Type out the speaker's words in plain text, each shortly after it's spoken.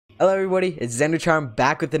Hello everybody, it's zandercharm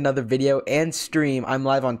back with another video and stream. I'm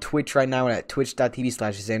live on Twitch right now at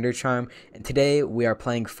twitch.tv/zandercharm, and today we are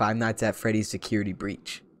playing Five Nights at Freddy's Security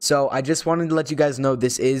Breach. So I just wanted to let you guys know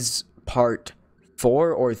this is part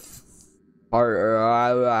 4 or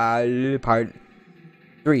part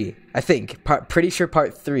 3, I think. Pretty sure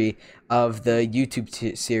part 3 of the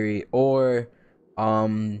YouTube series, or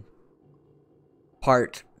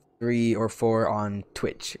part 3 or 4 on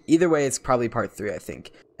Twitch. Either way, it's probably part 3, I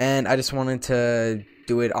think. And I just wanted to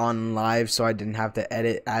do it on live so I didn't have to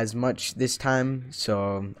edit as much this time.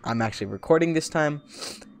 So I'm actually recording this time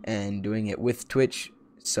and doing it with Twitch.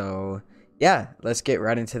 So yeah, let's get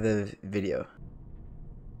right into the video.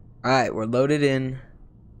 Alright, we're loaded in.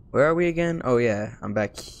 Where are we again? Oh yeah, I'm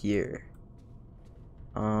back here.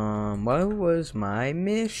 What was my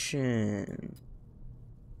mission?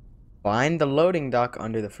 Find the loading dock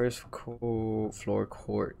under the first floor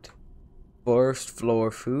court. First floor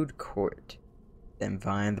food court. Then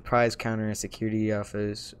find the prize counter and security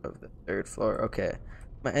office of the 3rd floor. Okay.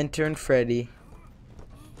 I'm gonna enter in Freddy.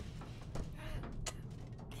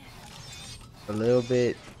 A little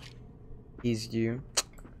bit easier.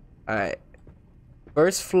 Alright.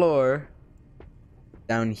 First floor.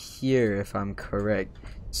 Down here, if I'm correct.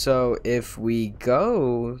 So if we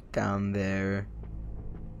go down there,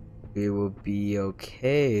 we will be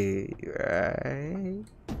okay, right?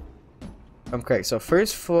 I'm correct. So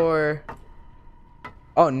first floor.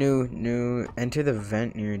 Oh, new. Enter the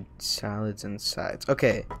vent near salads and sides.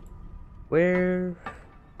 Okay. Where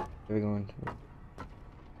are we going to?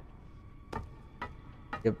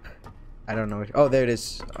 Yep. I don't know. Oh, there it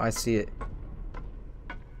is. I see it.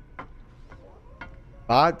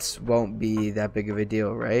 Bots won't be that big of a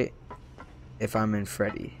deal, right? If I'm in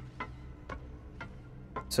Freddy.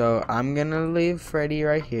 So I'm gonna leave Freddy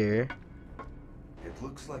right here. It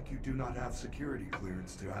looks like you do not have security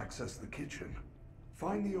clearance to access the kitchen.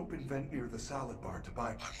 Find the open vent near the salad bar to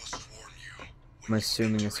buy. I must warn you. I'm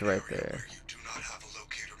assuming it's right there. Where you do not have a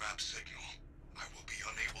locator map signal, I will be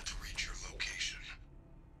unable to reach your location.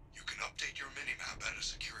 You can update your minimap at a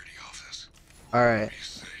security office. Alright.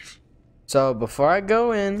 So before I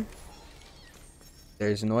go in,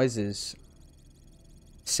 there's noises.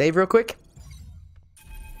 Save real quick.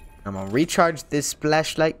 I'm gonna recharge this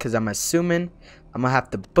flashlight because I'm assuming I'm gonna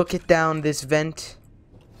have to book it down this vent.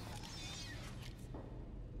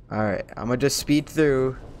 Alright, I'm gonna just speed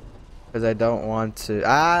through because I don't want to.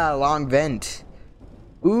 Ah, long vent.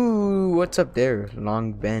 Ooh, what's up there?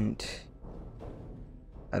 Long vent.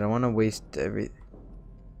 I don't want to waste everything.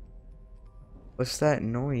 What's that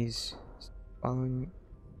noise? Following me?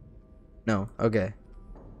 No, okay.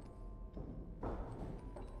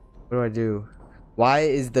 What do I do? Why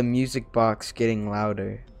is the music box getting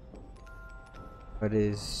louder? What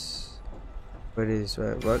is what is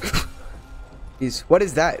that?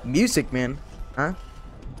 Music, man. Huh?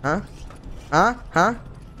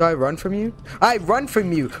 Do I run from you? I run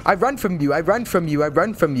from you. I run from you. I run from you. I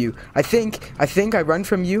run from you. I think I run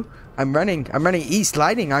from you. I'm running.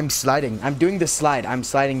 Sliding. I'm sliding. I'm doing the slide. I'm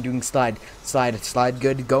sliding, doing slide. Slide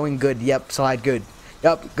good. Going good. Yep, slide good.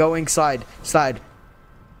 Yep, going slide.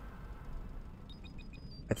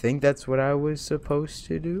 I think that's what I was supposed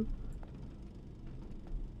to do.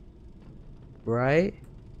 Right?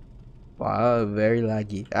 Wow, very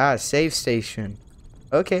laggy. Ah, save station.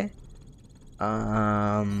 Okay.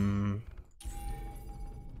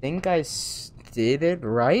 Think I did it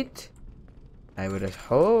right? I would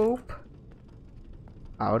hope.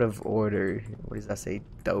 Out of order. What does that say?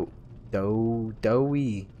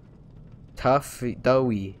 Doughy. Tough,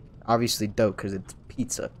 doughy. Obviously dough because it's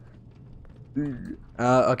pizza.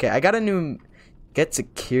 Okay, I got a new get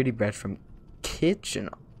security badge from kitchen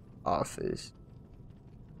office.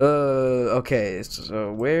 Okay,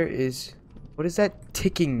 so what is that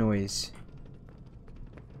ticking noise?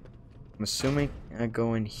 I'm assuming I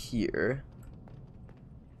go in here.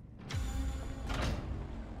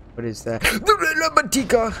 What is that?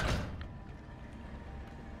 Labatika.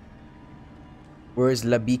 Where is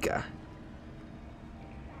Labika?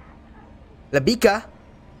 Labika?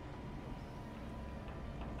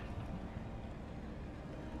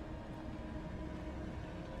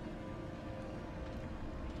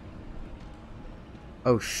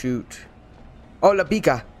 Oh shoot. Oh,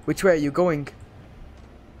 Labika, which way are you going?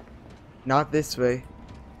 Not this way.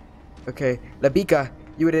 Okay, Labika,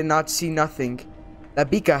 you did not see nothing.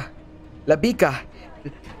 Labika. Labika.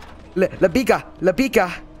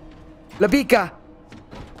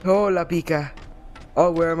 Oh, Labika. Oh,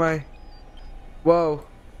 where am I? Whoa.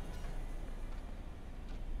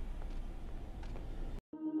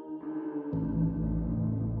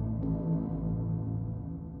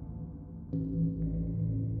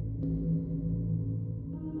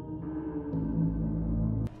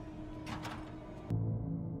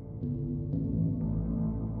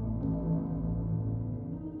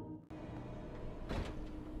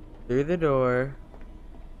 Through the door.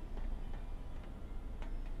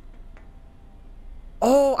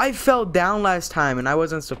 Oh, I fell down last time and I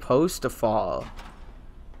wasn't supposed to fall.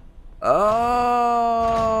 Oh.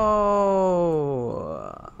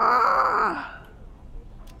 Ah.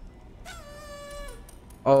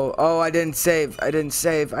 Oh, I didn't save. I didn't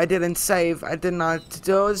save. I didn't save. I did not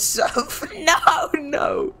do so.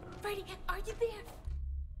 No. Freddy, are you there?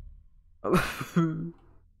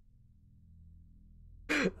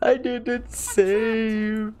 I didn't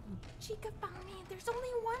save. Chica found me. There's only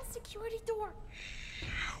one security door.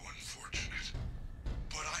 How unfortunate.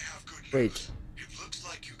 But I have good news. Wait. It looks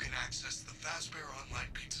like you can access the Fazbear Online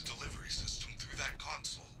Pizza delivery system through that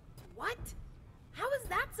console. What? How is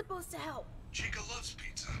that supposed to help? Chica loves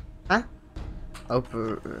pizza. Huh? Oh,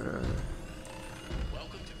 Welcome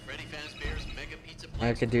to Freddy Fazbear's Mega Pizza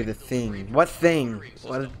I could do the thing. What thing?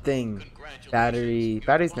 What thing?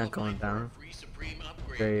 Battery's not going down.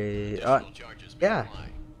 Very, yeah.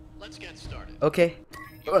 Let's get started. Okay.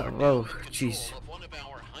 Whoa, jeez.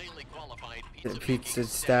 Pizza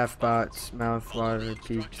staff bots, mouthwater,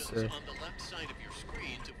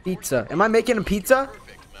 pizza. Am I making a pizza?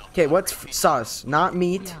 Okay, what's sauce? Not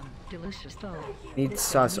meat. Need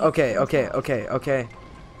sauce. Okay.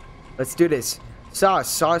 Let's do this.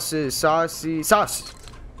 Saucy. Sauce.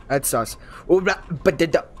 Add sauce.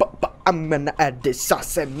 I'm gonna add this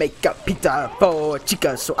sauce and make a pizza for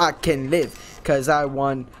Chica so I can live. Cause I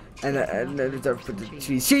won. And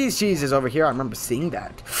cheese is over here. I remember seeing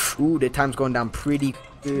that. Ooh, the time's going down pretty.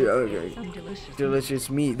 Delicious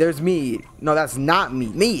meat. There's meat. No, that's not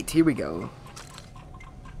meat. Meat. Here we go.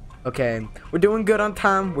 Okay, we're doing good on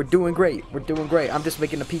time. We're doing great. I'm just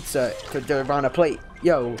making a pizza to they're on a plate.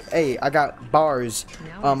 Yo, hey, I got bars.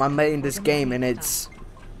 I'm making this game and it's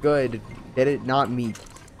good. Did it not meat?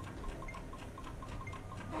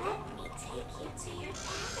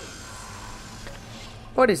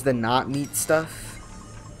 What is the not meat stuff?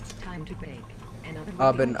 Time to bake.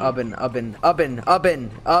 Oven.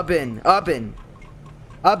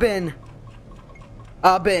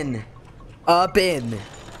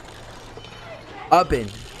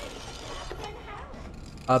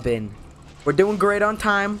 We're doing great on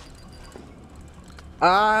time.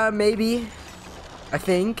 Maybe. I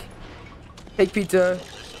think. Take pizza.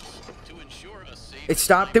 It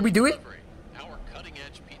stopped. Did we do it?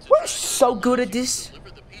 We're so good at this.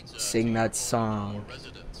 Sing that song.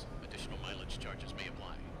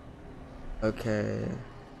 Okay.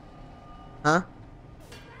 Huh?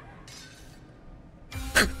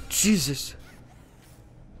 Jesus.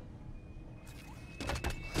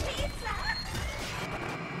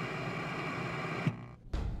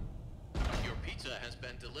 Your pizza has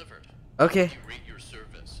been delivered. Okay. You rate your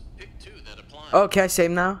service. Pick 2 that apply. Oh, can I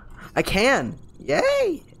save now? I can.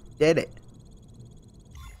 Yay! Did it.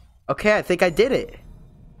 Okay, I think I did it.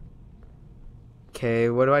 Okay,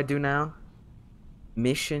 what do I do now?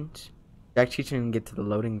 Missions. Jack teaching and get to the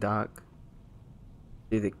loading dock.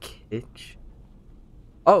 Do the kitchen.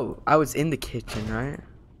 Oh, I was in the kitchen, right?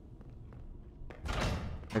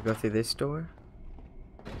 I go through this door.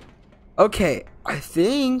 Okay, I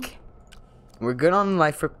think we're good on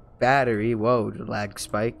life for battery. Whoa, the lag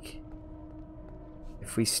spike.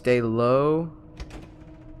 If we stay low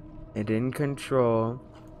and in control.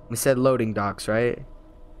 We said loading docks, right?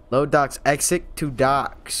 Load docks, exit to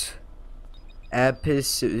docks.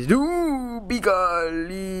 Episode. Ooh,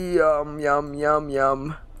 bigali.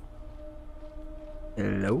 Yum.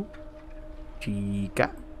 Hello,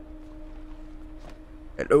 Chica.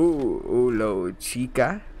 Hello,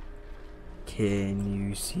 Chica. Can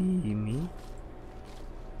you see me?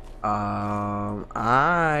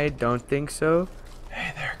 I don't think so.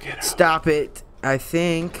 Hey there, kiddo. Stop it. I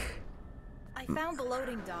think. I found the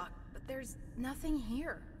loading dock, but there's nothing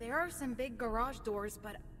here. There are some big garage doors,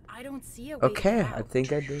 but I don't see a way Okay, to get I out.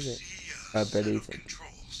 think I did it. I bet he did.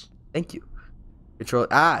 Controls. Thank you. Control.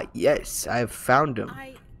 Yes, I found him.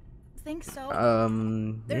 I think so.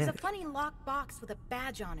 There's Yeah. a funny locked box with a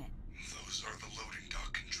badge on it. Those are the loading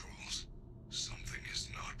dock controls. Something is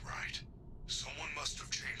not right. Someone must have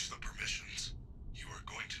changed the permissions. You are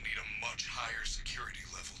going to need a much higher security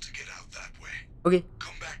level to get out that way. Okay.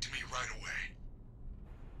 Come back to me right away.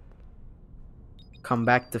 Come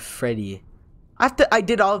back to Freddy. I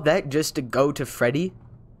did all that just to go to Freddy.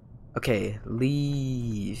 Okay,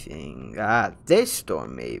 leaving. This door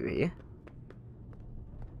maybe.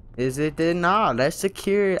 Is it? Nah, that's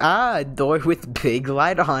secure. A door with big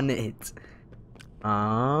light on it.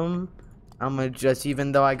 I'm gonna just,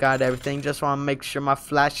 even though I got everything, just want to make sure my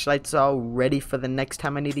flashlight's all ready for the next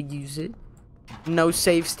time I need to use it. No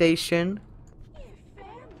save station.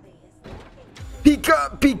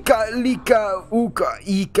 Pika pika lika uka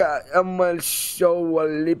ika amal showa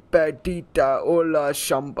lipatita ola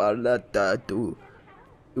shambalata.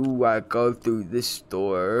 Do I go through this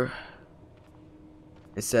door?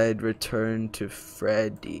 It said return to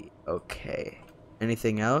Freddy. Okay.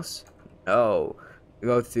 Anything else? No.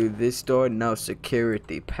 Go through this door? No.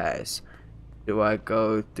 Security pass. Do I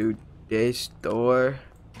go through this door?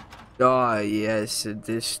 Oh yes,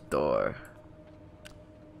 this door.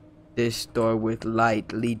 This door with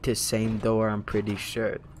light lead to same door, I'm pretty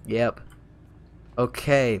sure. Yep.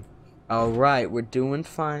 Okay. Alright, we're doing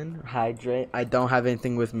fine. Hydrate. I don't have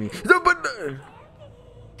anything with me.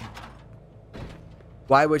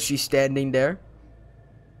 Why was she standing there?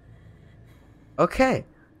 Okay.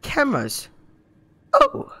 Cameras.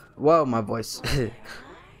 Oh. Whoa, my voice.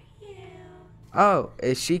 Oh,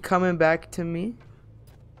 is she coming back to me?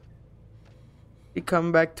 She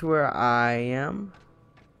coming back to where I am?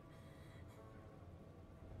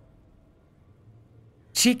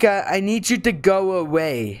 Chica, I need you to go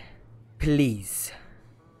away. Please.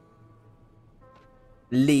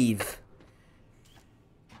 Leave.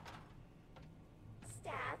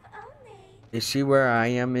 Is she where I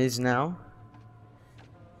am now?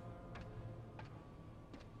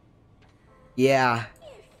 Yeah.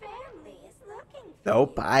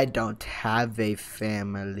 Nope, I don't have a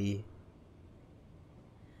family.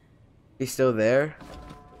 He's still there?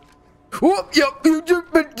 Whoop, yep, you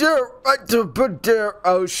just put there. I just put there.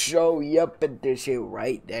 I'll show you but this shit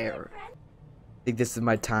right there. I think this is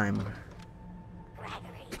my time.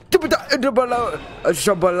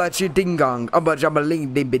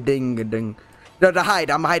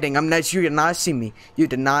 Hide, I'm hiding. I'm not sure you did not see me. You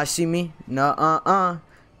did not see me? No,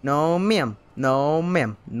 no, ma'am. No,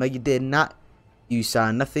 ma'am. No, you did not. You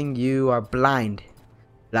saw nothing. You are blind.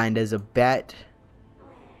 Blind as a bat.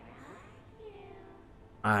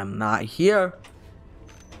 I'm not here.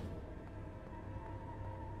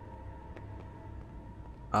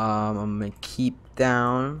 I'm gonna keep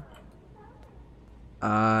down.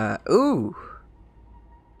 Ooh.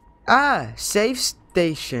 Safe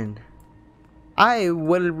station. I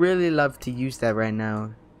would really love to use that right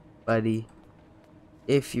now, buddy.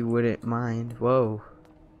 If you wouldn't mind. Whoa.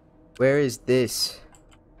 Where is this?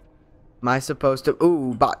 Am I supposed to?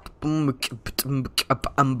 Ooh, but don't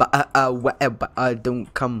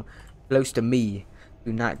come close to me.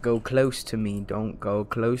 Do not go close to me. Don't go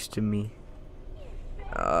close to me.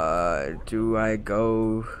 Do I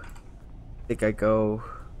go? I think I go.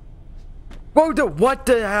 Whoa, what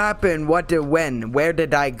did happen? What did when? Where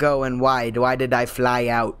did I go and why? Why did I fly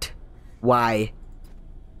out? Why?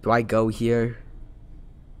 Do I go here?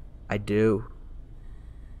 I do.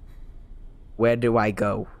 Where do I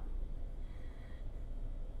go?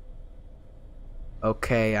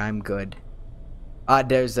 Okay, I'm good.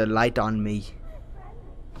 There's a light on me.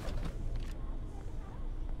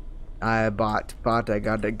 I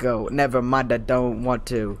gotta go. Never mind, I don't want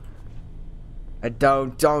to.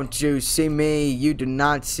 Don't you see me? You do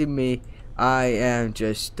not see me. I am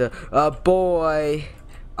just a boy.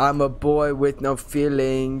 I'm a boy with no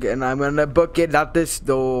feeling, and I'm gonna book it out this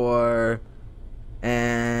door.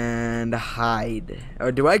 And hide.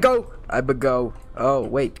 Or do I go? I would go. Oh,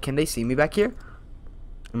 wait, can they see me back here?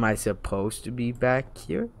 Am I supposed to be back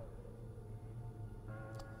here?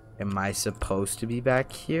 Am I supposed to be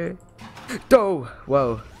back here? Oh,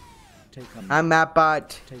 whoa. I'm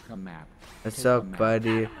Mapbot. Take a map. What's up,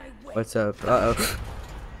 buddy? What's up? Uh-oh.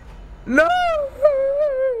 No!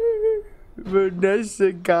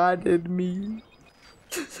 Vanessa guarded me.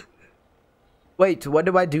 Wait, what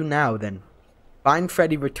do I do now, then? Find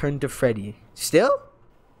Freddy, return to Freddy. Still?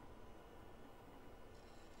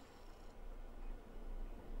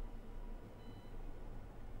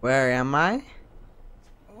 Where am I?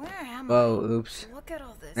 Where am Whoa, I? oops. Look at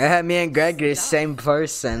all this. Me and Greg are the same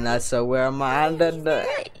person. So where am I?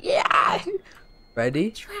 Yeah. Ready?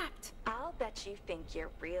 Trapped. I'll bet you think you're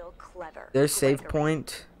real clever. There's save Gregory.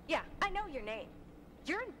 point. Yeah, I know your name.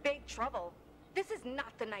 You're in big trouble. This is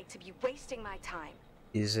not the night to be wasting my time.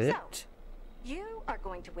 Is it? So, you are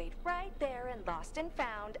going to wait right there and lost and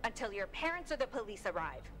found until your parents or the police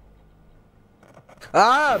arrive.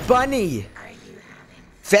 Ah, Bunny.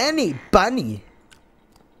 Fanny, Bunny.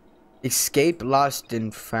 Escape, lost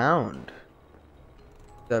and found.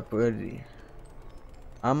 That buddy.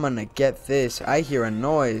 I'm gonna get this. I hear a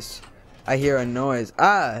noise. I hear a noise.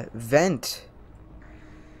 Vent.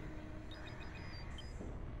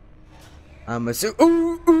 I'm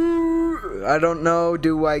ooh. I don't know.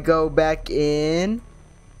 Do I go back in?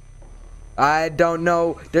 I don't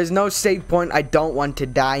know. There's no save point. I don't want to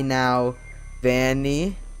die now.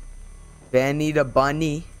 Vanny the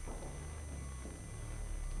bunny.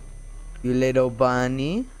 You little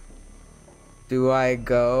bunny. Do I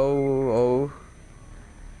go? Oh.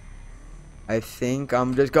 I think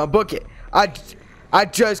I'm just gonna book it. I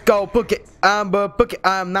just go book it. Book it.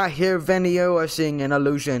 I'm not here, Venio, or seeing an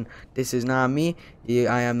illusion. This is not me.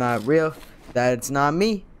 Yeah, I am not real. That's not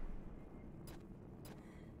me.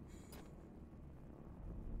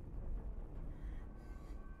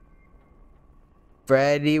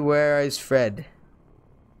 Freddy, where is Fred?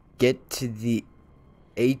 Get to the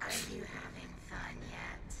H. Are you having fun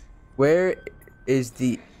yet? Where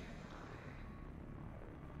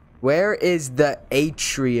is the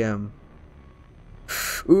atrium?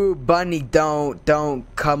 Ooh, bunny, don't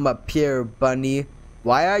come up here, bunny.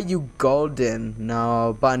 Why are you golden?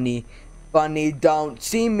 No, bunny, don't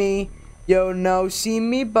see me. Yo, no, see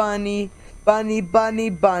me, bunny. Bunny. Okay,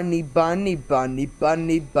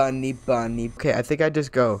 I think I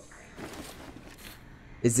just go.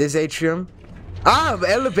 Is this atrium? Ah,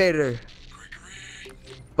 elevator.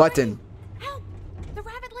 Button. Help! The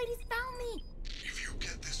rabbit ladies found me! If you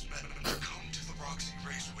get this memo, come to the Roxy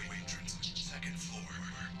Raceway entrance, second floor.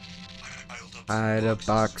 I piled up Hide the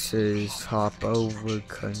boxes, hop over.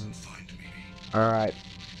 Alright.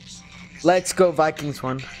 Let's go, Vikings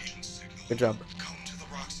one. Good job. Come to the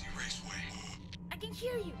Roxy Raceway. I can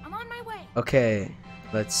hear you. I'm on my way. Okay,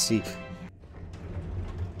 let's see.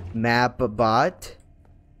 Mapbot.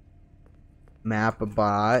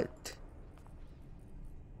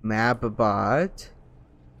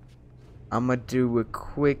 I'm gonna do a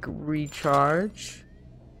quick recharge.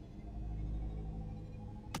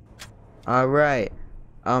 Alright.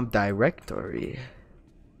 Directory.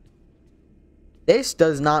 This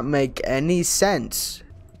does not make any sense.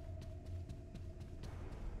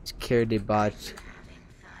 Security bot. Having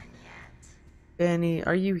fun yet? Benny,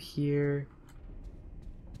 are you here?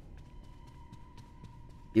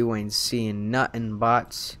 You ain't seeing nothing,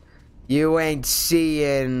 bots. You ain't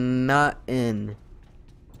seeing nothing.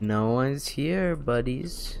 No one's here,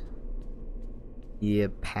 buddies. Yeah,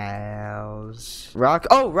 pals.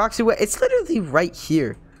 Oh, Roxy, wait. It's literally right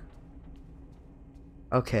here.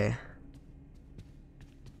 Okay.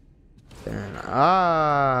 Then,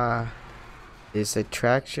 this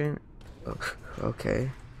attraction. Oh,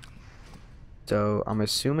 okay. So, I'm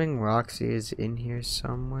assuming Roxy is in here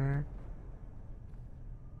somewhere.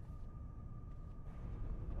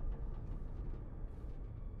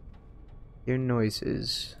 Hear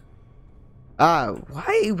noises. Why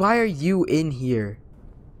are you in here?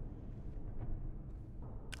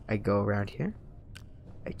 I go around here?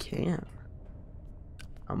 I can.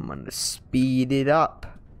 I'm gonna speed it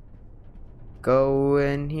up. Go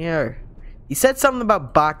in here. He said something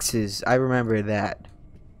about boxes. I remember that.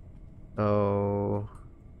 Oh.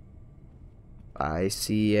 If I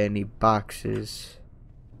see any boxes,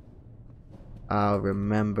 I'll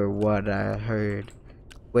remember what I heard.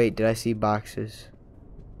 Wait, did I see boxes?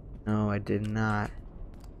 No, I did not.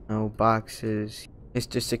 No boxes.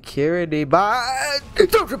 Mr. Security Bot.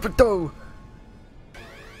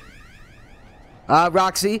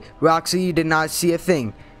 Roxy, you did not see a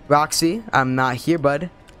thing. Roxy, I'm not here, bud.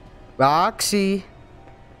 Roxy.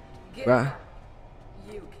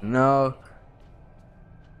 No.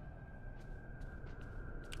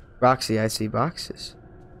 Roxy, I see boxes.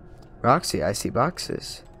 Roxy, I see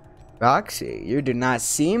boxes. Roxy, you do not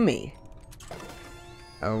see me.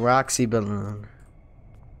 A Roxy balloon.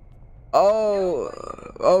 Oh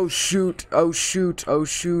shoot,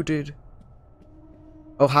 it.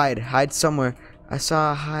 Oh, hide somewhere. I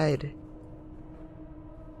saw a hide.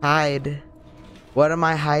 What am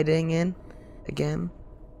I hiding in again?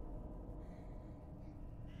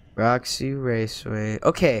 Roxy Raceway.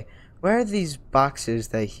 Okay, where are these boxes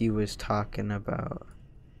that he was talking about?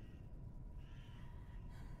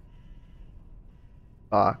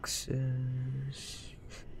 Boxes.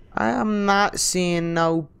 I am not seeing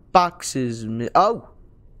no boxes. Oh,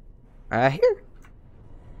 right here.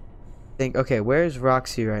 Okay, where's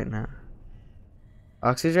Roxy right now?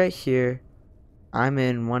 Roxy's right here. I'm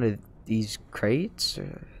in one of these crates.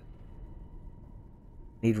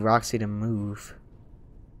 Need Roxy to move,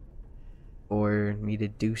 or me to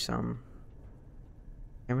do something.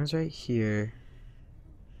 Camera's right here.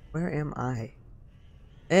 Where am I?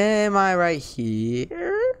 Am I right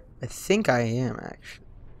here? I think I am, actually.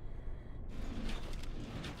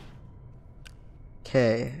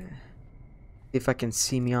 Okay. See if I can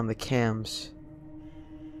see me on the cams.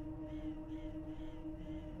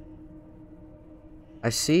 I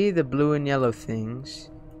see the blue and yellow things.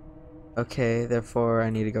 Okay, therefore I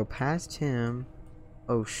need to go past him.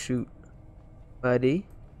 Oh shoot, buddy.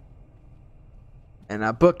 And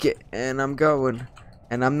I book it, and I'm going,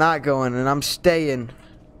 and I'm not going, and I'm staying.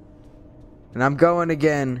 And I'm going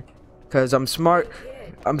again. Because I'm smart.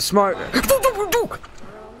 I'm smart.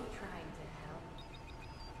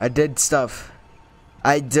 I did stuff.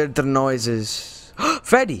 I did the noises.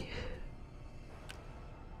 Freddy!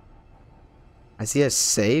 I see a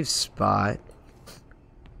save spot.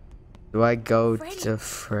 Do I go to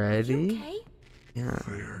Freddy? Okay? Yeah,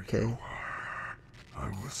 okay. I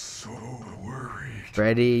was so worried.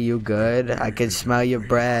 Freddy, you good? I can smell your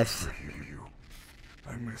breath.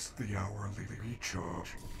 I missed the hourly recharge.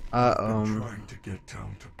 Trying to get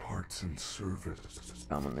down to parts and service.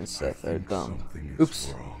 Common and Seth are dumb. Something is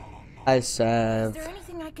Oops. wrong. Hi, Is Seth. there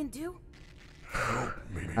anything I can do? Help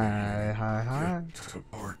me. Hi. Get to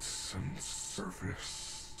parts and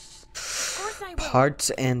service. Of course I will. Parts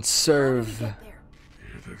and How do we serve. get there?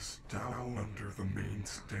 It is down under the main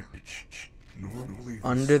stage. Normally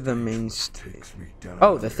Under the stage main lift stage. takes me down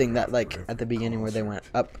Oh, the thing there that, like, after at the every beginning where they went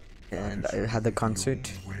concert. up and I had the concert.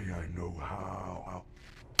 The only way I know how.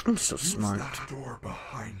 I'm so Use smart. that door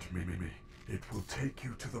behind me. It will take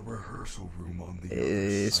you to the rehearsal room on the other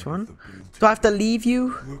This side one? of the building. Do I have to leave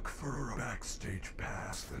you? Look for a backstage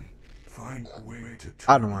pass and find a way to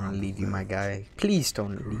I turn don't want to on leave you, my left. guy. Please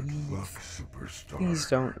don't Good leave. luck, superstar. Please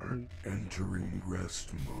don't. Entering rest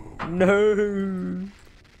mode. No.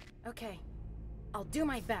 Okay. I'll do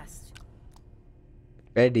my best.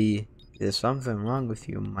 Freddy, there's something wrong with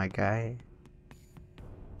you, my guy.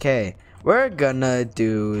 Okay, we're gonna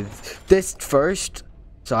do this first.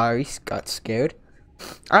 Sorry, got scared.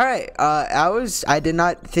 Alright, I did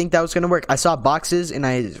not think that was gonna work. I saw boxes and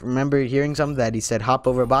I remember hearing something that he said hop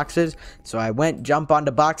over boxes. So I went jump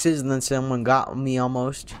onto boxes and then someone got me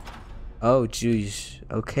almost. Oh jeez.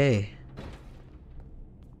 Okay.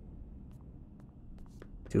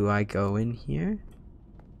 Do I go in here?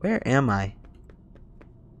 Where am I?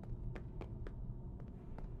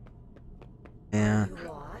 Yeah. You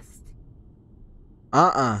lost?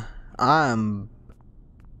 I'm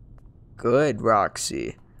good,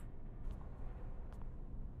 Roxy.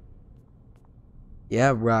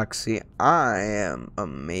 Yeah, Roxy, I am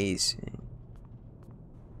amazing.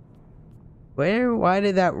 Why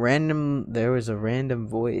did that there was a random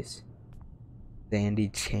voice.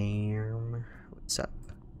 Zandercharm. What's up?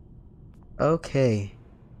 Okay.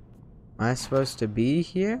 Am I supposed to be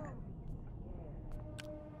here?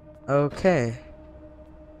 Okay.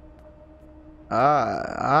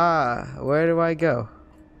 Where do I go?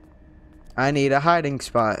 I need a hiding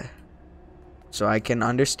spot so I can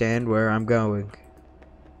understand where I'm going.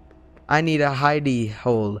 I need a hidey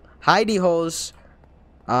hole. Hidey holes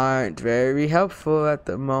aren't very helpful at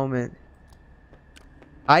the moment.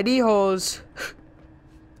 Hidey holes.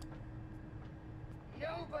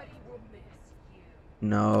 Nobody will miss you.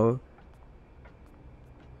 No.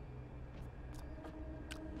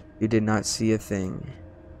 You did not see a thing.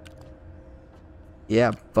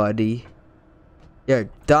 Yeah, buddy. You're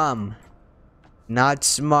dumb. Not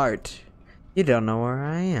smart. You don't know where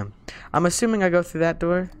I am. I'm assuming I go through that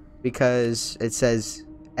door because it says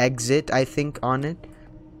exit, I think, on it.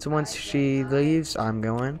 So once she leaves, I'm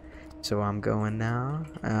going. So I'm going now.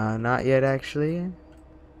 Not yet, actually.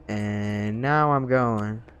 And now I'm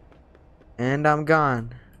going. And I'm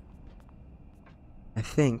gone. I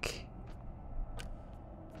think.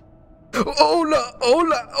 Hola,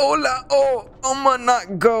 oh, I'ma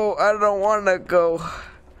not go. I don't wanna go.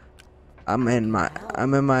 I'm in my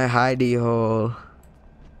hidey hole.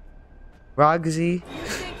 Roxy, You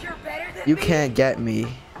think you're better than you me? can't get me.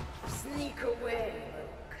 Sneak away,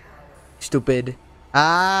 little coward. Stupid.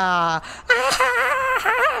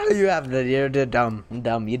 You're the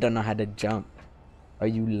dumb. You don't know how to jump. Are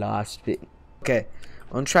you lost? Okay,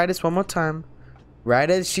 I'm gonna try this one more time.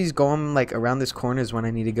 Right as she's going like around this corner is when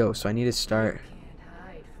I need to go. So I need to start. Can't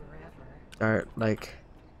hide forever. Start like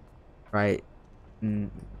right.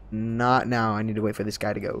 Not now. I need to wait for this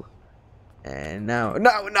guy to go. And now.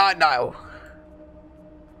 No, not now.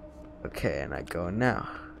 Okay, and I go now.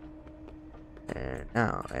 And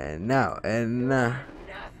now. And now. And Nothing.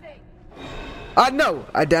 no!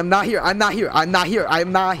 I'm not here. I'm not here. I'm not here.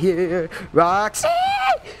 I'm not here. Roxy!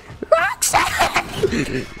 Roxy!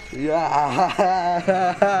 Yeah.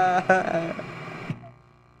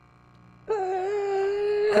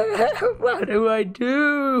 What do I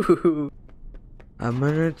do? I'm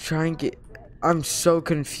gonna try and get. I'm so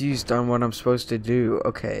confused on what I'm supposed to do.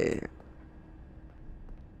 Okay.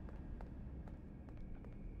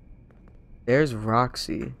 There's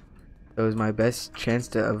Roxy. That was my best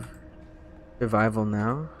chance of survival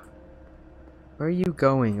now. Where are you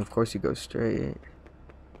going? Of course you go straight.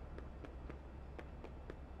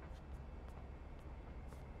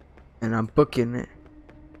 And I'm booking it.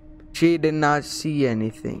 She did not see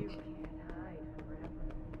anything.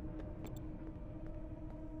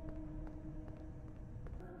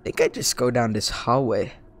 I think I just go down this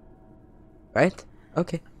hallway. Right?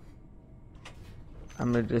 Okay.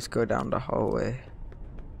 I'm gonna just go down the hallway.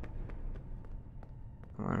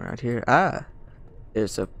 Come on, right here. Ah!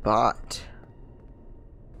 There's a bot.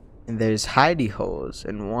 And there's hidey holes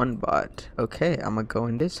in one bot. Okay, I'm gonna go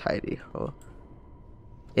in this hidey hole.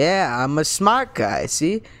 Yeah, I'm a smart guy,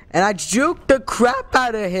 see? And I juked the crap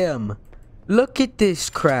out of him. Look at this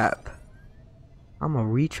crap. I'm gonna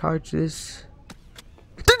recharge this.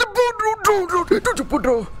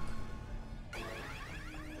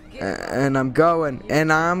 And I'm going.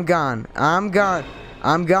 And I'm gone. I'm gone.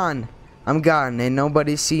 I'm gone. I'm gone. Ain't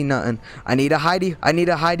nobody see nothing. I need a hidey. I need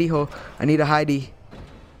a hidey hole. I need a hidey.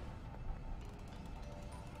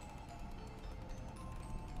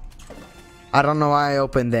 I don't know why I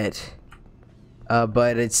opened that.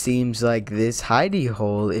 But it seems like this hidey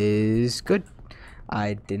hole is good.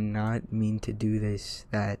 I did not mean to do this.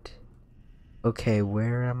 That. Okay,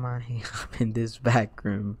 where am I? I'm in this back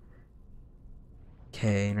room.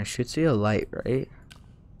 Okay, and I should see a light, right?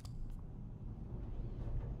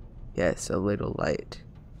 Yes, a little light.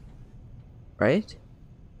 Right?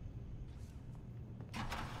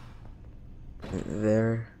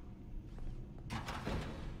 There.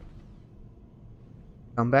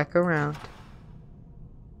 Come back around.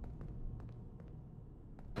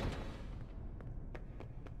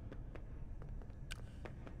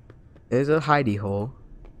 There's a hidey hole.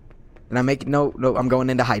 And I make no, I'm going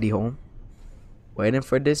into hidey hole. Waiting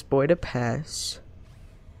for this boy to pass.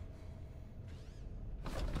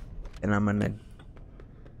 And I'm gonna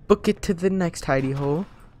book it to the next hidey hole.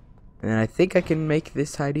 And I think I can make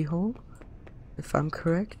this hidey hole, if I'm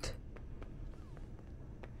correct.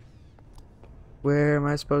 Where am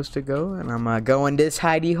I supposed to go? And I'm gonna go in this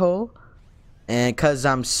hidey hole. And cause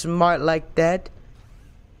I'm smart like that.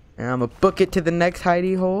 And I'm gonna book it to the next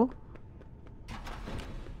hidey hole.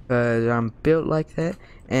 Cause I'm built like that.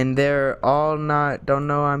 And they're all don't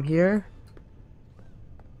know I'm here.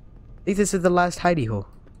 I think this is the last hidey hole.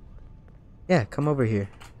 Yeah, come over here.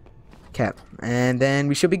 Cap. And then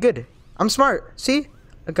we should be good. I'm smart. See?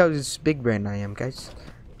 Look how big brain I am, guys.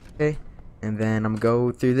 Okay. And then I'm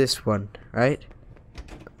go through this one, right?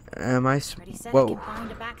 Am I? Freddy said Whoa. I can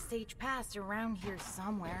find a backstage pass around here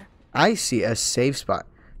somewhere. I see a save spot.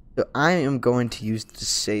 So I am going to use the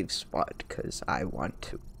save spot because I want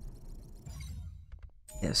to.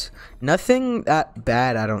 Yes. Nothing that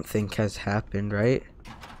bad I don't think has happened, right?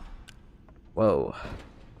 Whoa.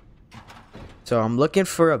 So I'm looking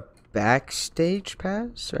for a backstage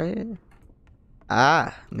pass, right?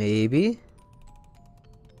 Ah, maybe.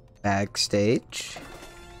 Backstage.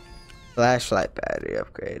 Flashlight battery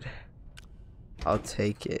upgrade. I'll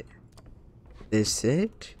take it. This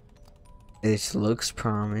it? This looks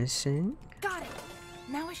promising. Got it.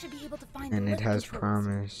 Now I should be able to find And the it lift has controls.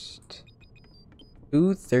 promised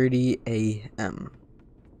 2:30 a.m.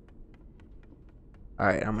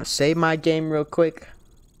 Alright, I'm gonna save my game real quick.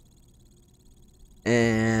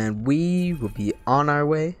 And we will be on our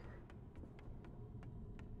way.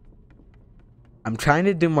 I'm trying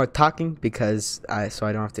to do more talking because so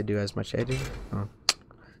I don't have to do as much editing. Oh.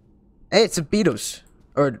 Hey, it's the Beatles.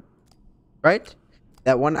 Or right?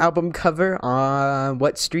 That one album cover on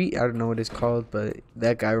what street? I don't know what it's called, but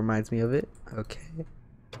that guy reminds me of it. Okay.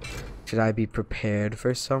 Should I be prepared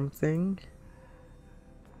for something?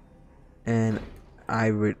 And I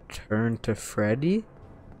return to Freddy?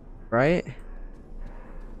 Right?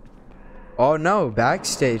 Oh no,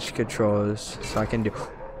 backstage controls. So I can do...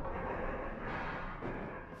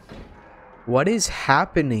 What is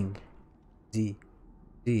happening? Z,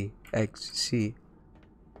 X, C.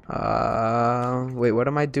 Wait, what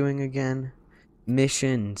am I doing again?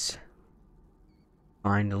 Missions.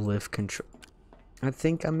 Find the lift control. I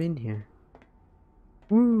think I'm in here.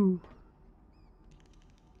 Woo.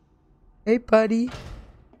 Hey, buddy.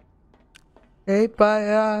 Hey,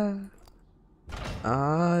 buddy.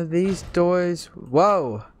 These doors.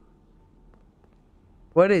 Whoa.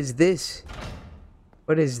 What is this?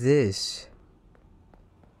 What is this?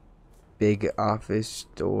 Big office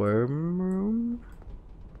dorm room?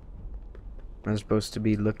 I'm supposed to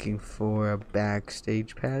be looking for a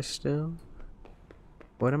backstage pass still?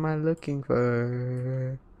 What am I looking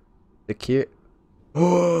for? Secure.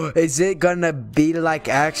 Oh, is it gonna be like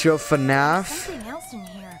actual FNAF? Something else in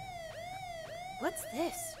here. What's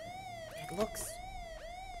this? It looks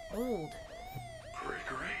old.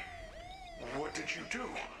 Gregory? What did you do?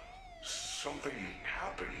 Something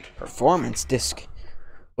happened. Performance disc.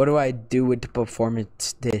 What do I do with the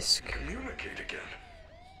performance disc? Communicate again.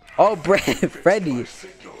 Oh, Freddy.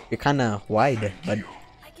 Signal. You're kind of wide, but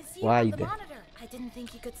I can see it on wide. the monitor. I didn't think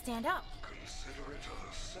he could stand up. Consider it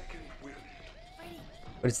a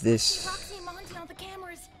What is this? Roxy and Monty on the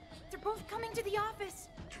cameras. They're both coming to the office.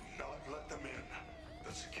 Do not let them in.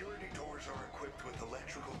 The security doors are equipped with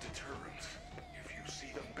electrical deterrents. If you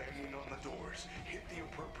see them banging on the doors, hit the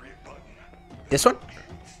appropriate button. This one?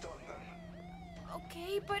 Stun them.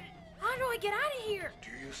 Okay, but how do I get out of here?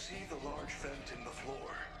 Do you see the large vent in the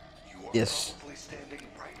floor? You are Yes. probably standing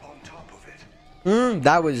right on top of it.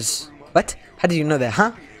 That was... What? How did you know that,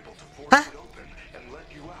 huh? Be able to force Huh? it open and let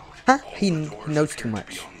you out. Huh? All He the doors knows appear too to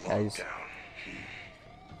much, be on guys. lockdown.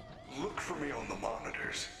 Look for me on the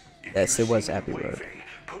monitors. If Yes, you it was see me Abbey Road. waving,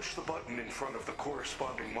 push the button in front of the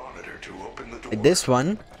corresponding monitor to open the door. Like this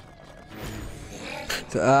one.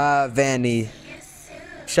 Vanny.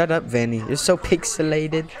 Shut up, Vanny. You're so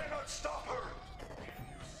pixelated. Cannot stop her.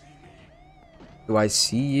 Do I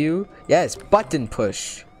see you? Yes, button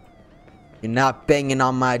push. You're not banging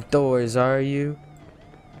on my doors, are you?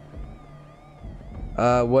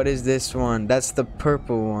 What is this one? That's the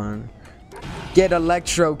purple one. Get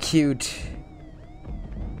electrocute.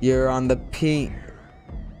 You're on the pink.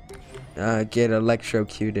 Get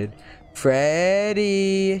electrocuted.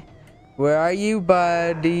 Freddy, where are you,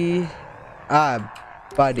 buddy?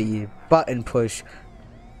 Buddy, button push.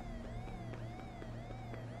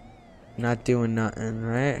 Not doing nothing,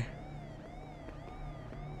 right?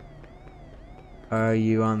 Are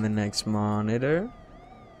you on the next monitor?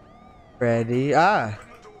 Freddy,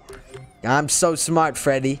 I'm so smart,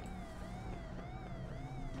 Freddy.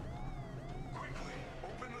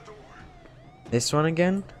 This one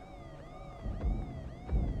again?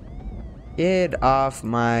 Get off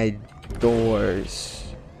my doors.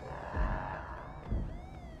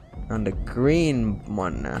 On the green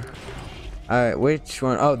one. Alright, which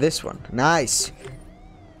one? Oh, this one. Nice.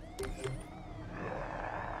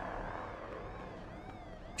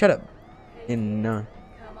 Shut up. In no.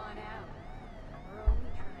 Come on out. We're only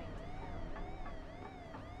trying to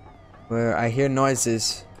help. Where I hear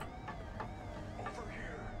noises.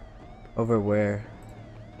 Over where?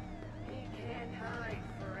 He can't hide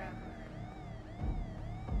forever.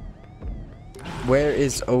 Where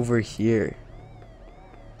is over here?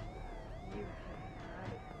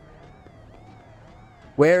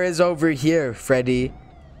 Where is over here, Freddy?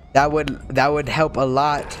 That would help a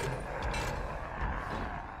lot.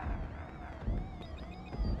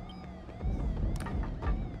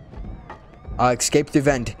 Escape the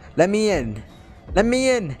vent. Let me in. Let me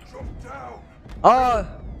in. Oh.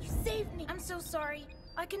 You saved me. I'm so sorry.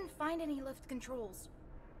 I couldn't find any lift controls.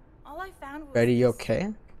 All I found was Freddy, you this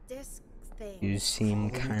okay? disc thing. You seem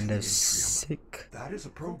Follow me to kind the of atrium. sick. That is a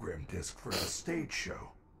program disc for the stage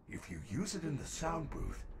show. If you use it in the sound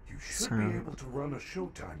booth, you should Sound. be able to run a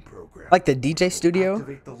Showtime program. Like the DJ studio?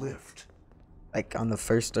 Activate the lift. Like on the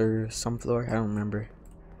first or some floor? I don't remember.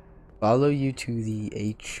 Follow you to the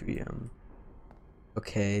atrium.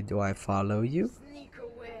 Okay, do I follow you? Sneak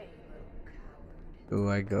away, little coward. Do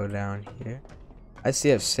I go down here? I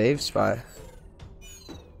see a save spot.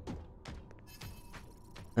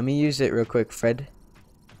 Let me use it real quick, Fred.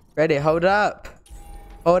 Freddy, hold up.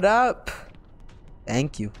 Hold up.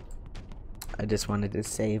 Thank you. I just wanted to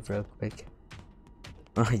save real quick.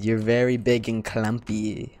 Oh, you're very big and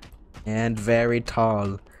clumpy. And very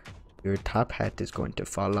tall. Your top hat is going to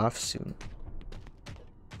fall off soon.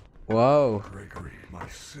 Whoa. Gregory, my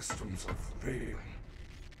systems are failing.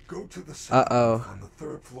 Go to the Uh-oh. on the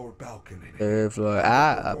third floor balcony. Third floor.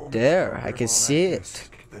 Up there. I can see it.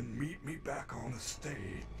 Then meet me back on the stage.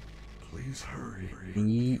 Please hurry.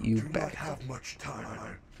 Meet you do not back. have much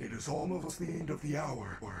time. It is almost the end of the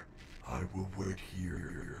hour. I will wait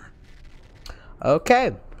here.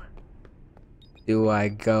 Okay. Do I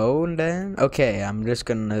go then? Okay, I'm just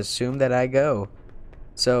gonna assume that I go.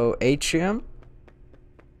 So, atrium?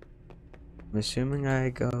 I'm assuming I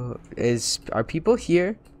go. Are people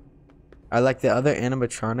here? Are like the other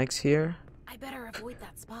animatronics here? I better avoid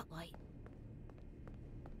that spotlight.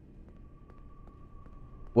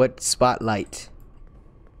 What spotlight?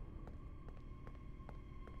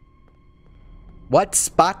 What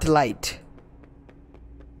spotlight?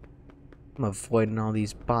 I'm avoiding all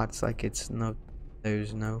these bots like it's no.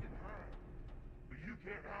 There's no. You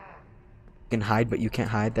can hide, but you can't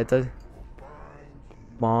hide. That does.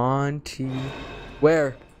 Monty.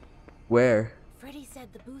 Where? Where? Freddy said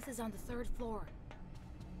the booth is on the third floor.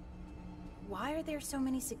 Why are there so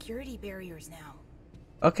many security barriers now?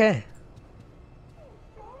 Okay.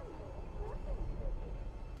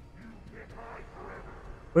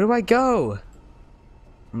 Where do I go?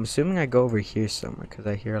 I'm assuming I go over here somewhere because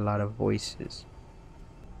I hear a lot of voices.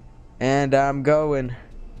 And I'm going.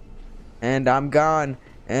 And I'm gone.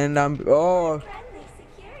 And I'm. Oh. Friendly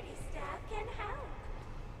security staff can help.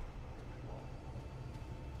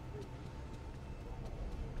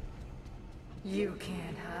 You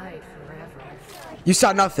can't hide forever. You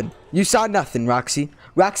saw nothing. You saw nothing, Roxy.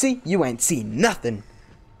 Roxy, you ain't seen nothing.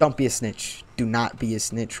 Don't be a snitch. Do not be a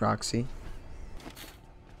snitch, Roxy.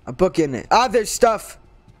 A book in it. Ah, there's stuff.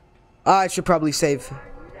 Ah, I should probably save.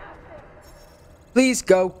 Please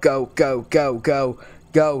go, go, go, go, go,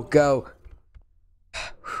 go, go.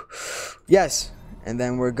 Yes. And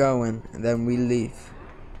then we're going. And then we leave.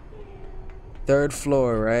 3rd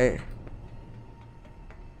floor, right?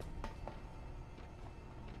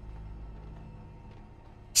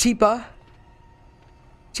 Cheaper.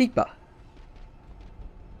 Cheaper.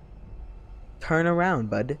 Turn around,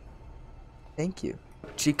 bud. Thank you.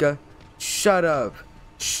 Chica, shut up.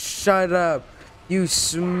 Shut up. You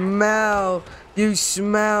smell. You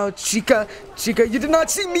smell. Chica, Chica, you did not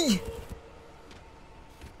see me.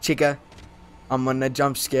 Chica, I'm gonna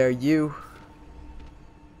jump scare you.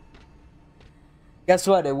 Guess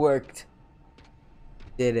what? It worked.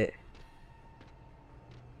 Did it.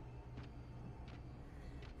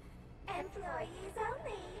 Employees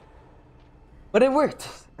only. But it worked.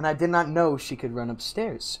 And I did not know she could run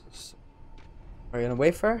upstairs. So we're gonna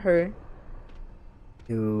wait for her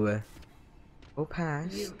to go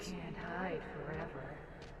past. You can't hide forever.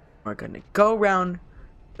 We're gonna go around,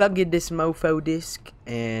 plug in this mofo disc,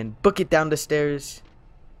 and book it down the stairs.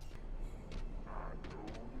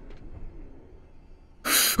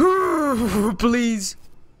 Please.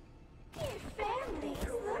 Your family's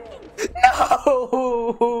looking.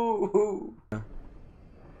 No.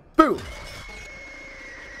 Boo.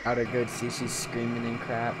 Out of good. See, she's screaming and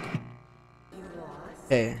crap.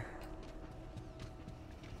 Hey.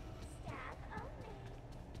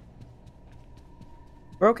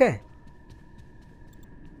 We're okay.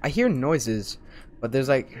 I hear noises, but there's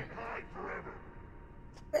like...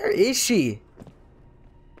 Where is she?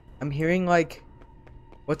 I'm hearing like...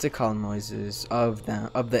 What's it called? Noises of the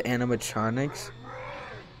animatronics.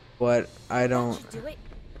 But I don't... That should do it.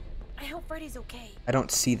 I hope Freddy's okay. I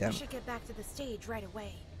don't see them. We should get back to the stage right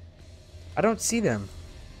away. I don't see them.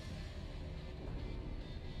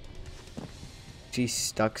 She's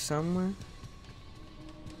stuck somewhere?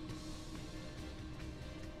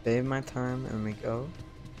 Save my time and we go.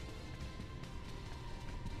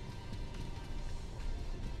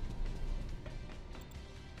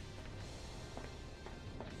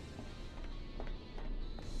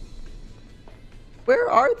 Where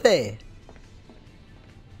are they?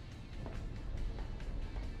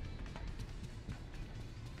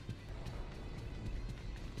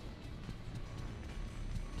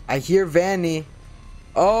 I hear Vanny.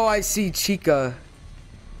 Oh, I see Chica.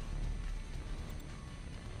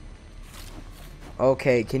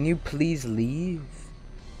 Okay, can you please leave?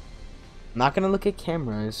 I'm not gonna look at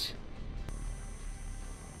cameras.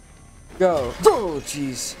 Go. Oh,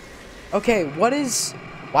 jeez. Okay, what is...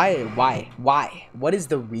 Why? What is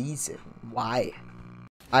the reason? Why?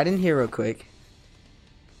 I didn't hear real quick.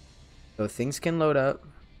 So things can load up.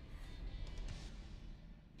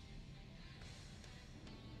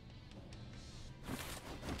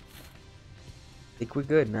 Think we're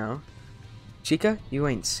good now. Chica, you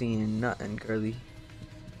ain't seeing nothing, girly.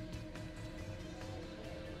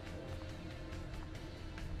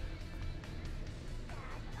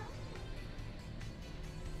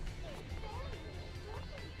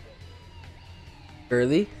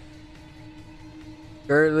 Girly?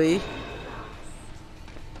 Girly?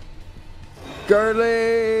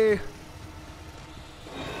 Girly!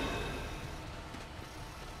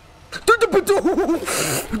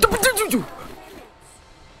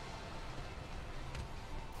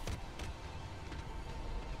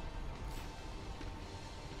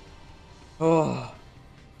 Oh.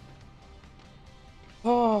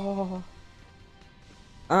 Oh.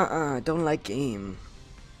 Don't like game.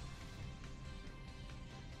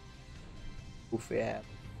 Oof, yeah.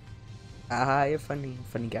 Ah, you're funny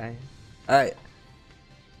guy. Alright.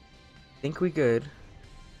 Think we good.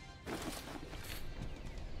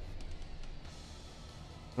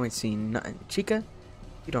 You ain't seen nothing. Chica,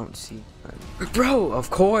 you don't see nothing. Bro, of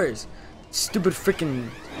course. Stupid freaking. You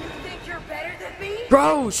think you're better than me?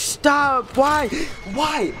 Bro, stop! Why?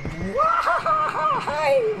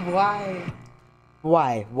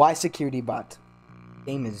 Why security bot?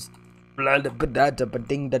 Game is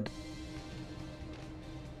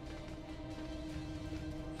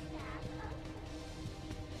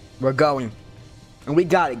We're going. And we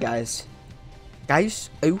got it, guys.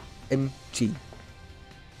 Guys, OMG.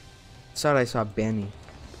 Thought I saw Benny.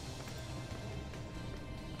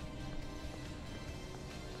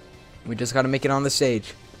 We just gotta make it on the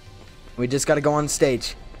stage. We just gotta go on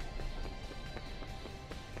stage.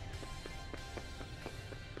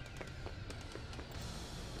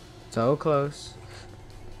 So close.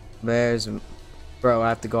 There's... Bro, I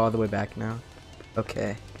have to go all the way back now.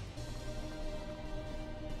 Okay.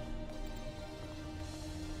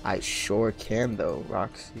 I sure can though,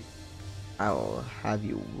 Roxy. I will have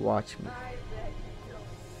you watch me.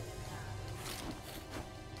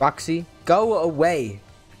 Roxy, go away.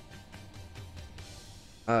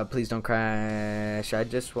 Please don't crash. I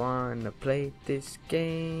just wanna play this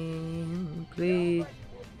game, please.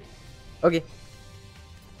 Okay.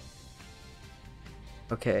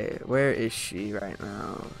 Okay, where is she right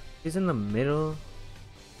now? She's in the middle.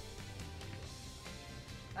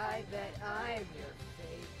 I bet I'm your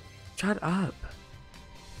fate. Shut up.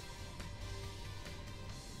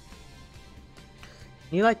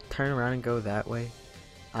 Can you like turn around and go that way?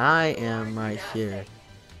 I am right here.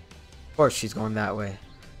 Of course she's going that way.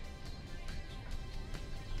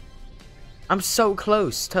 I'm so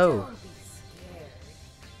close, Toe. Don't be scared.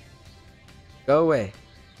 Go away.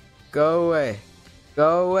 Go away.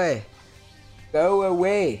 Go away. Go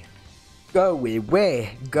away. Go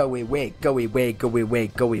away. Go away. Go away. Go away.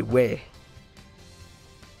 Go away.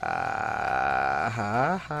 I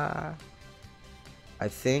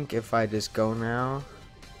think if I just go now,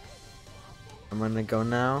 I'm gonna go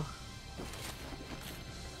now.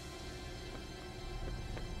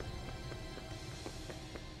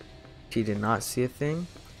 She did not see a thing.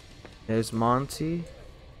 There's Monty.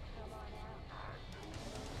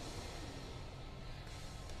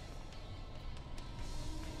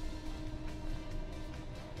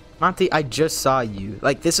 Monty, I just saw you.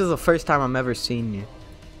 Like, this is the first time I'm ever seen you.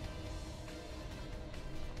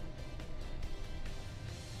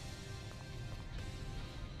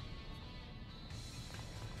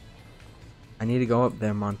 I need to go up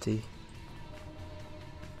there, Monty.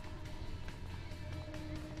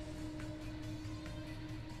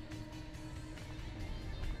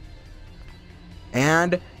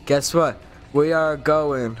 And guess what? We are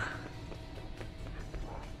going.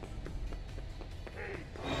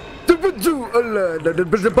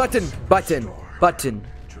 Button.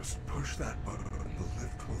 Just push that button. The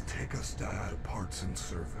lift will take us down to parts and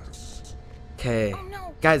service. Okay. Oh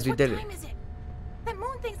no! Guys, we What did it. time is it? That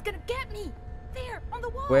moon thing's gonna get me! There, on the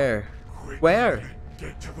wall! Where? Quickly, Where?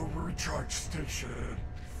 Get to the recharge station.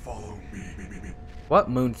 Follow me. What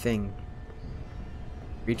moon thing?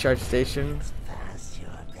 Recharge station?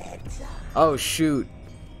 Oh shoot.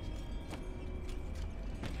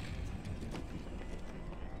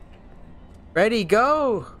 Freddy,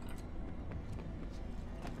 go!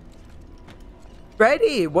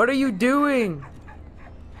 Freddy, what are you doing?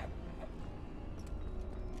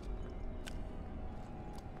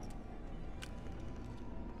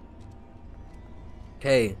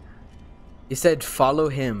 Okay. He said follow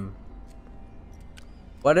him.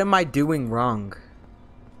 What am I doing wrong?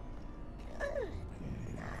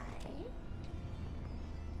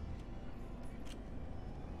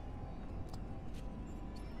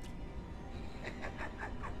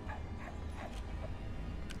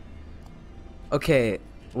 Okay,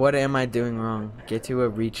 what am I doing wrong? Get to a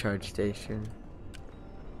recharge station.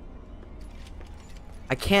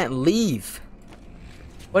 I can't leave.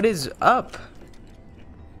 What is up?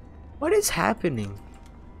 What is happening?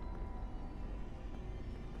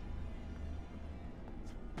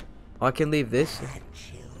 Oh, I can leave this.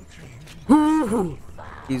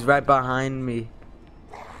 He's right behind me.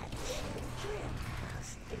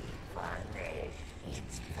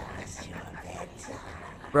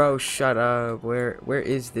 Bro, shut up. Where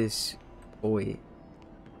is this boy?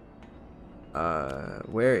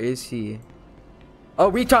 Where is he? Oh,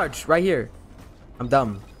 recharge right here. I'm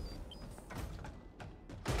dumb.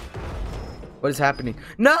 What is happening?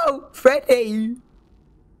 No, Freddy.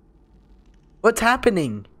 What's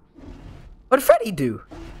happening? What did Freddy do?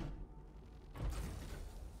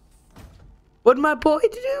 What did my boy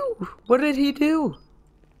do? What did he do?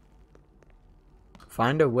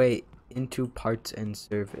 Find a way into parts and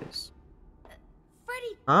service.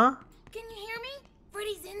 Freddy! Huh? Can you hear me?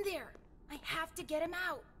 Freddy's in there. I have to get him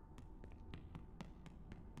out.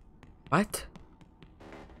 What?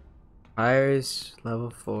 Fires level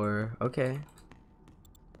 4. Okay.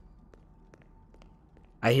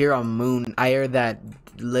 I hear a moon. I hear that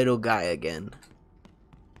little guy again.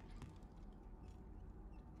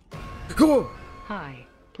 Hi,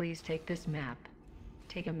 please take this map.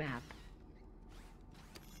 Take a map.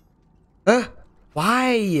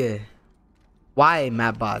 Why? Why,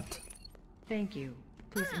 Mapbot? Thank you.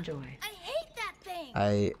 Please enjoy. I hate that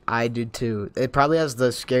thing! I do too. It probably has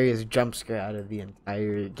the scariest jump scare out of the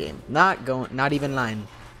entire game. Not even lying.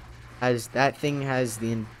 That thing has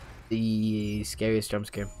the scariest jump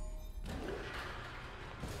scare.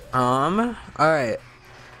 Alright.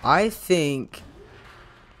 I think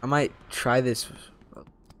I might try this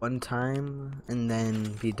one time and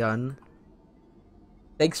then be done.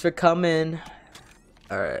 Thanks for coming.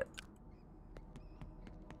 Alright.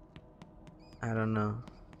 I don't know.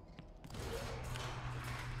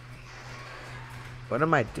 What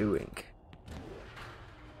am I doing?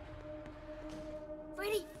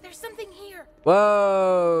 Freddy, there's something here.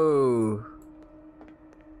 Whoa!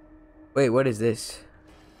 Wait, what is this?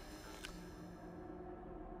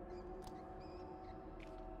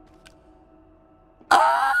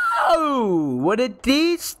 Oh! What are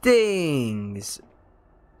these things?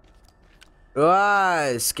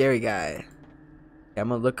 Ah, scary guy. I'm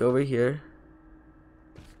gonna look over here.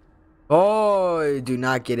 Oh, do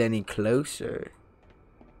not get any closer.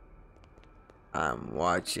 I'm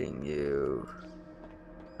watching you.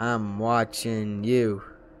 I'm watching you.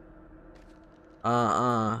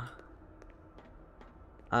 I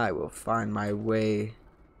will find my way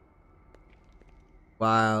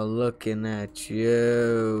while looking at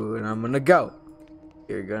you. And I'm gonna go.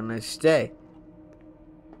 You're gonna stay.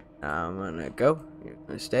 I'm gonna go. You're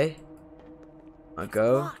gonna stay. I'm gonna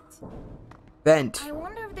go. Locked. Vent. I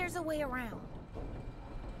wonder if there's a way around.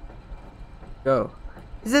 Go.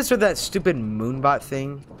 Is this with that stupid moonbot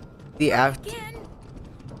thing? The Again?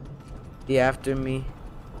 after me.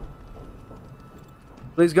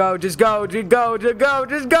 Please go. Just go. Just go. Just go.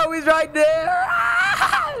 Just go. He's right there.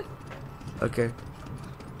 Ah! Okay.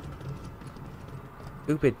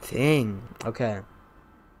 Stupid thing. Okay.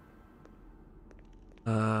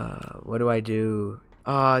 What do I do?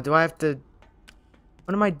 Do I have to?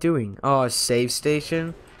 What am I doing? Oh, a save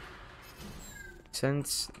station.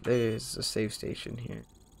 Since there's a save station here.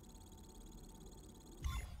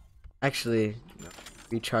 Actually, no,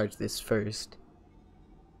 recharge this first.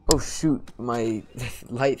 Oh shoot, my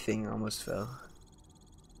light thing almost fell.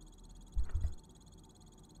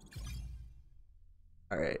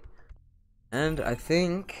 Alright. And I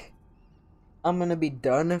think I'm gonna be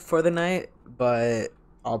done for the night, but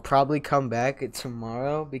I'll probably come back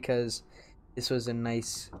tomorrow because this was a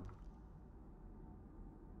nice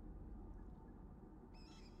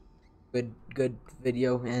good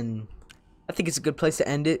video, and I think it's a good place to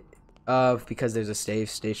end it because there's a save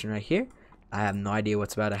station right here. I have no idea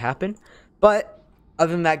what's about to happen, but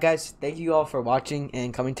other than that, guys, thank you all for watching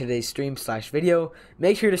and coming to today's stream / video.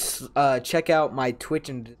 Make sure to check out my Twitch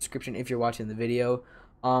in the description if you're watching the video.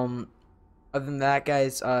 Other than that,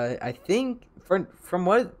 guys, I think from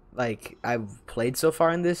what like I've played so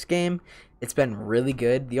far in this game, it's been really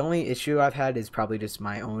good. The only issue I've had is probably just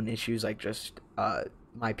my own issues, like just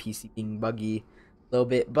my PC being buggy a little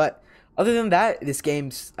bit. But other than that, this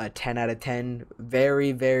game's a 10 out of 10.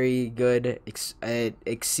 Very, very good. It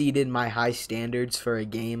exceeded my high standards for a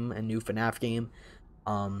game, a new FNAF game.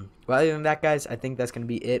 But other than that, guys, I think that's gonna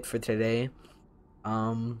be it for today.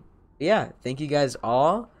 Yeah, thank you guys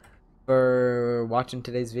all for watching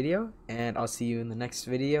today's video, and I'll see you in the next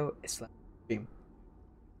video.